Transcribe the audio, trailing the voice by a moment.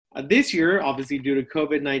This year, obviously due to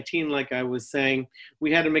COVID-19, like I was saying,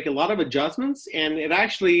 we had to make a lot of adjustments, and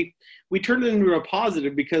we turned it into a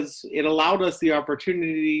positive because it allowed us the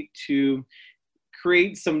opportunity to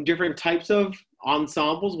create some different types of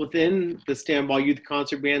ensembles within the Stambaugh Youth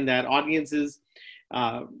Concert Band that audiences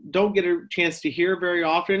don't get a chance to hear very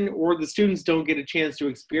often, or the students don't get a chance to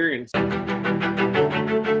experience.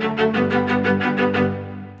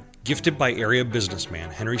 Gifted by area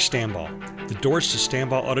businessman Henry Stambaugh, the doors to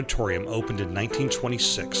Stambaugh Auditorium opened in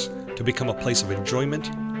 1926 to become a place of enjoyment,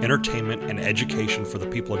 entertainment, and education for the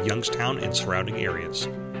people of Youngstown and surrounding areas.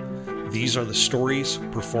 These are the stories,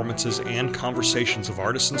 performances, and conversations of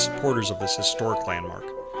artists and supporters of this historic landmark.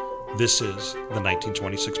 This is the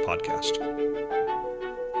 1926 Podcast.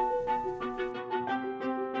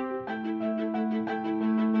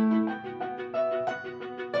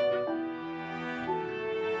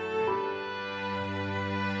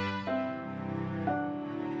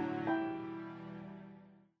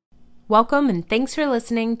 Welcome and thanks for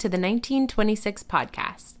listening to the 1926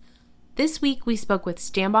 Podcast. This week we spoke with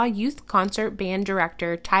Stambaugh Youth Concert Band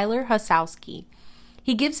Director Tyler Husosky.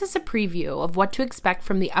 He gives us a preview of what to expect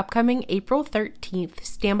from the upcoming April 13th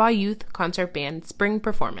Stambaugh Youth Concert Band spring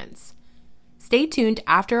performance. Stay tuned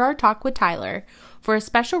after our talk with Tyler for a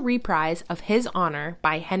special reprise of His Honor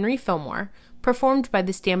by Henry Fillmore, performed by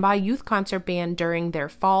the Stambaugh Youth Concert Band during their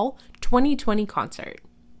fall 2020 concert.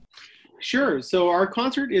 Sure. So our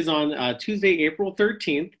concert is on Tuesday, April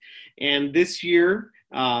 13th. And this year,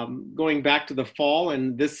 going back to the fall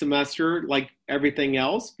and this semester, like everything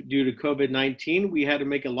else, due to COVID-19, we had to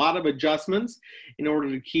make a lot of adjustments in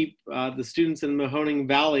order to keep the students in Mahoning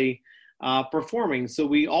Valley performing. So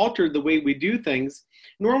we altered the way we do things.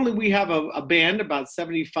 Normally we have a band, about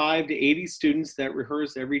 75 to 80 students that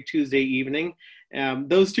rehearse every Tuesday evening.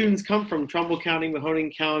 Those students come from Trumbull County,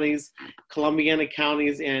 Mahoning counties, Columbiana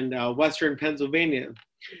counties, and Western Pennsylvania.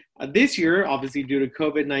 This year, obviously due to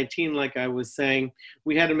COVID-19, like I was saying,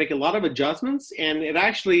 we had to make a lot of adjustments, and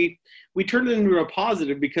we turned it into a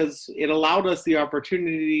positive because it allowed us the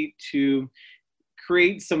opportunity to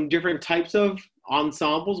create some different types of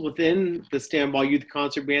ensembles within the Stambaugh Youth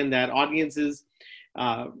Concert Band that audiences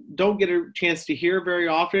don't get a chance to hear very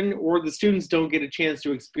often, or the students don't get a chance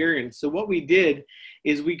to experience. So what we did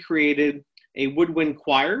is we created a woodwind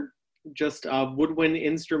choir, just woodwind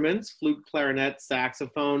instruments, flute, clarinet,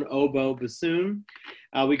 saxophone, oboe, bassoon.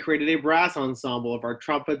 We created a brass ensemble of our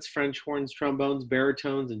trumpets, French horns, trombones,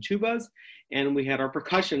 baritones, and tubas, and we had our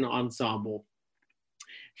percussion ensemble.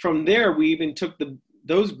 From there, we even took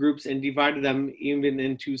those groups and divided them even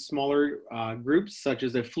into smaller groups, such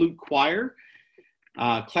as a flute choir,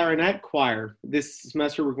 clarinet choir. This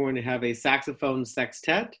semester we're going to have a saxophone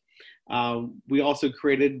sextet. We also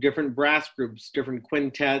created different brass groups, different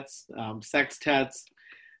quintets, sextets,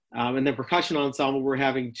 and then percussion ensemble. We're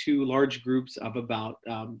having two large groups of about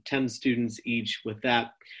 10 students each with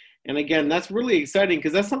that. And again, that's really exciting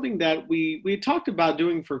because that's something that we talked about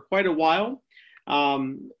doing for quite a while.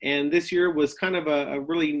 And this year was kind of a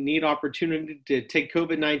really neat opportunity to take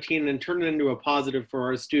COVID-19 and turn it into a positive for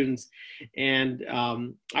our students. And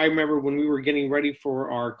I remember when we were getting ready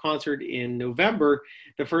for our concert in November,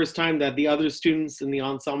 the first time that the other students in the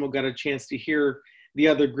ensemble got a chance to hear the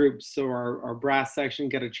other groups. So our brass section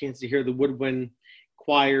got a chance to hear the woodwind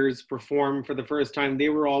choirs perform for the first time. They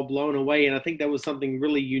were all blown away. And I think that was something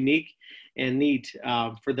really unique and neat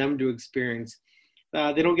for them to experience.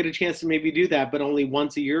 They don't get a chance to maybe do that, but only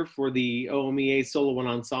once a year for the OMEA solo and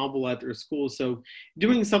ensemble at their school. So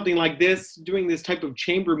doing something like this, doing this type of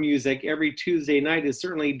chamber music every Tuesday night is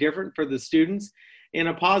certainly different for the students in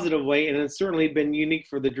a positive way, and it's certainly been unique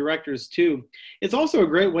for the directors too. It's also a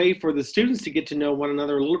great way for the students to get to know one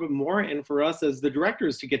another a little bit more, and for us as the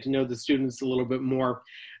directors to get to know the students a little bit more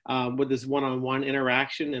with this one-on-one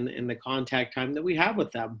interaction and the contact time that we have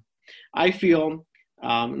with them. I feel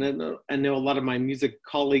and I know a lot of my music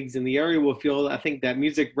colleagues in the area will feel, I think that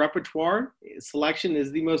music repertoire selection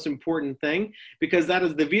is the most important thing because that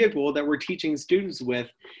is the vehicle that we're teaching students with.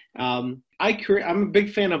 I'm a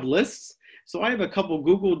big fan of lists. So I have a couple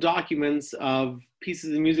Google documents of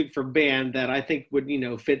pieces of music for band that I think would,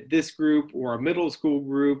 fit this group or a middle school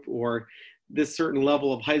group or this certain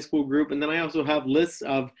level of high school group. And then I also have lists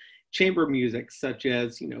of chamber music, such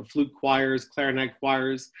as, flute choirs, clarinet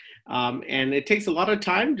choirs. And it takes a lot of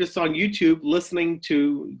time just on YouTube listening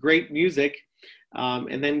to great music.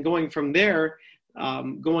 And then going from there,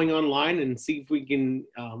 going online and see if we can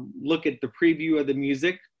look at the preview of the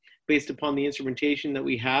music based upon the instrumentation that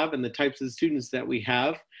we have and the types of students that we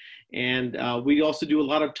have. And we also do a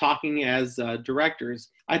lot of talking as directors.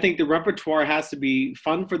 I think the repertoire has to be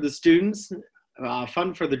fun for the students.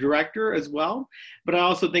 fun for the director as well. But I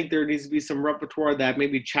also think there needs to be some repertoire that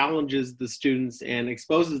maybe challenges the students and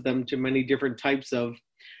exposes them to many different types of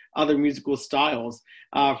other musical styles.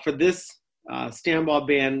 For this Stambaugh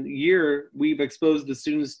Band year, we've exposed the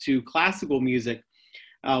students to classical music.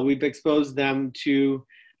 We've exposed them to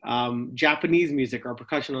Japanese music. Our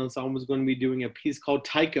percussion ensemble is going to be doing a piece called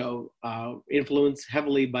Taiko, influenced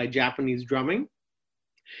heavily by Japanese drumming.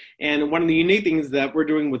 And one of the unique things that we're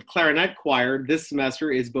doing with clarinet choir this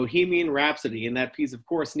semester is Bohemian Rhapsody. And that piece, of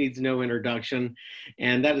course, needs no introduction.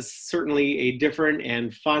 And that is certainly a different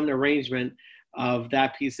and fun arrangement of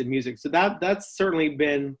that piece of music. So that's certainly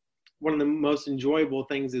been one of the most enjoyable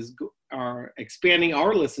things, is our expanding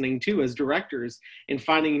our listening too as directors and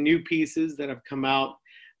finding new pieces that have come out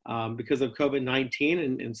because of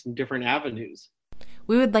COVID-19 and some different avenues.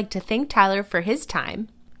 We would like to thank Tyler for his time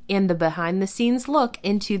and the behind-the-scenes look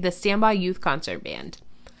into the Stambaugh Youth Concert Band.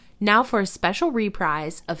 Now for a special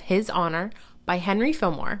reprise of His Honor by Henry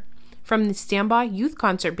Fillmore from the Stambaugh Youth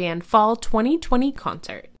Concert Band Fall 2020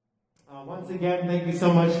 concert. Once again, thank you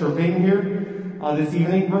so much for being here this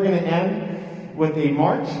evening. We're going to end with a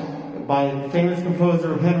march by famous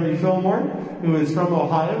composer Henry Fillmore, who is from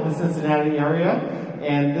Ohio, the Cincinnati area.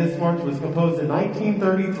 And this march was composed in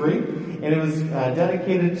 1933, and it was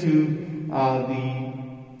dedicated to the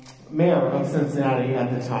mayor of Cincinnati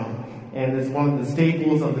at the time, and is one of the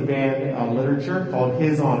staples of the band literature, called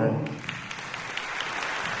His Honor.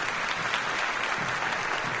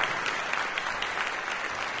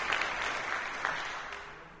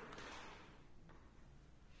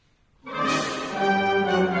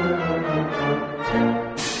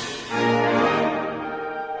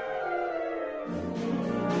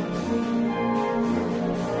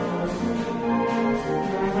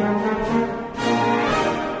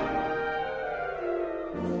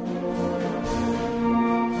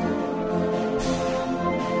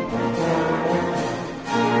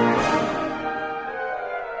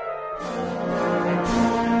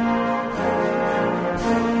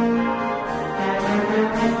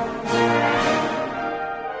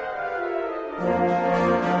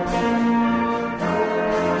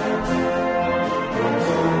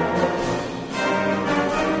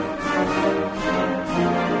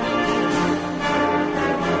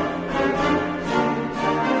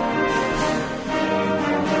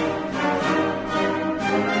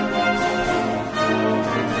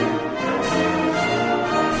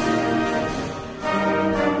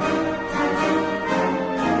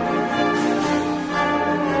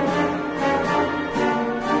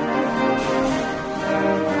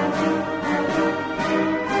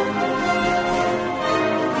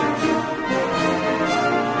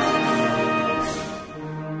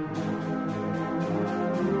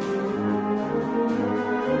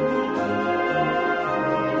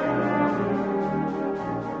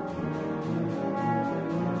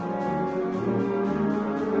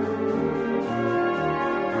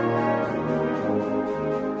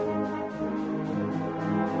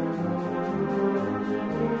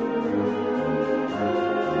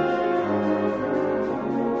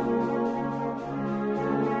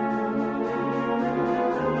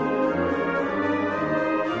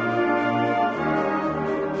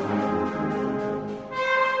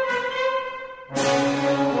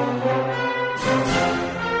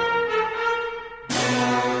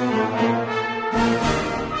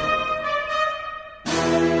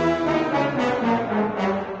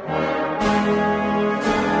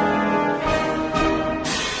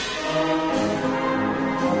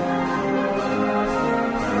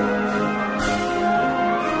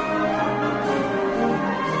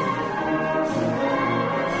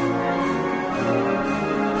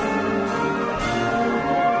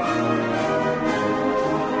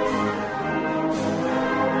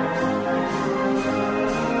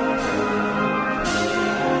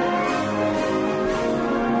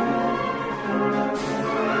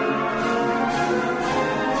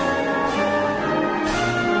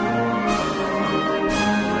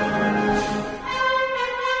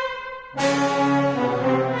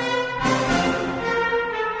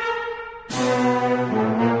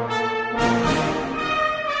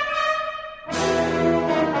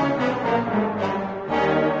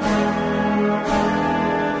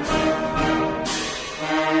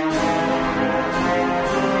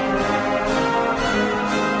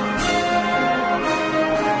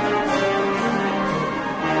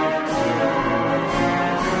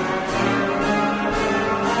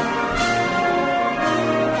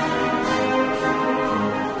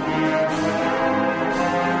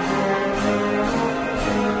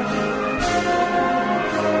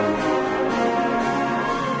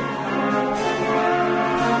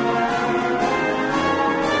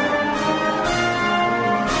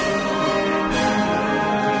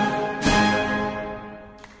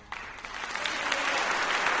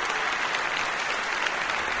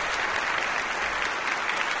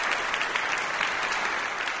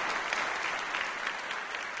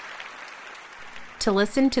 To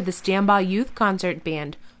listen to the Stambaugh Youth Concert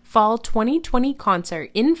Band Fall 2020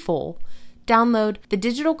 concert in full, download the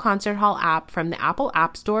Digital Concert Hall app from the Apple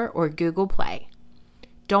App Store or Google Play.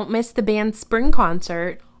 Don't miss the band's spring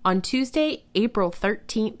concert on Tuesday, April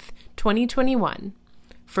 13th, 2021.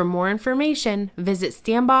 For more information, visit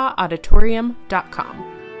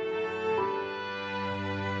StambaugHauditorium.com.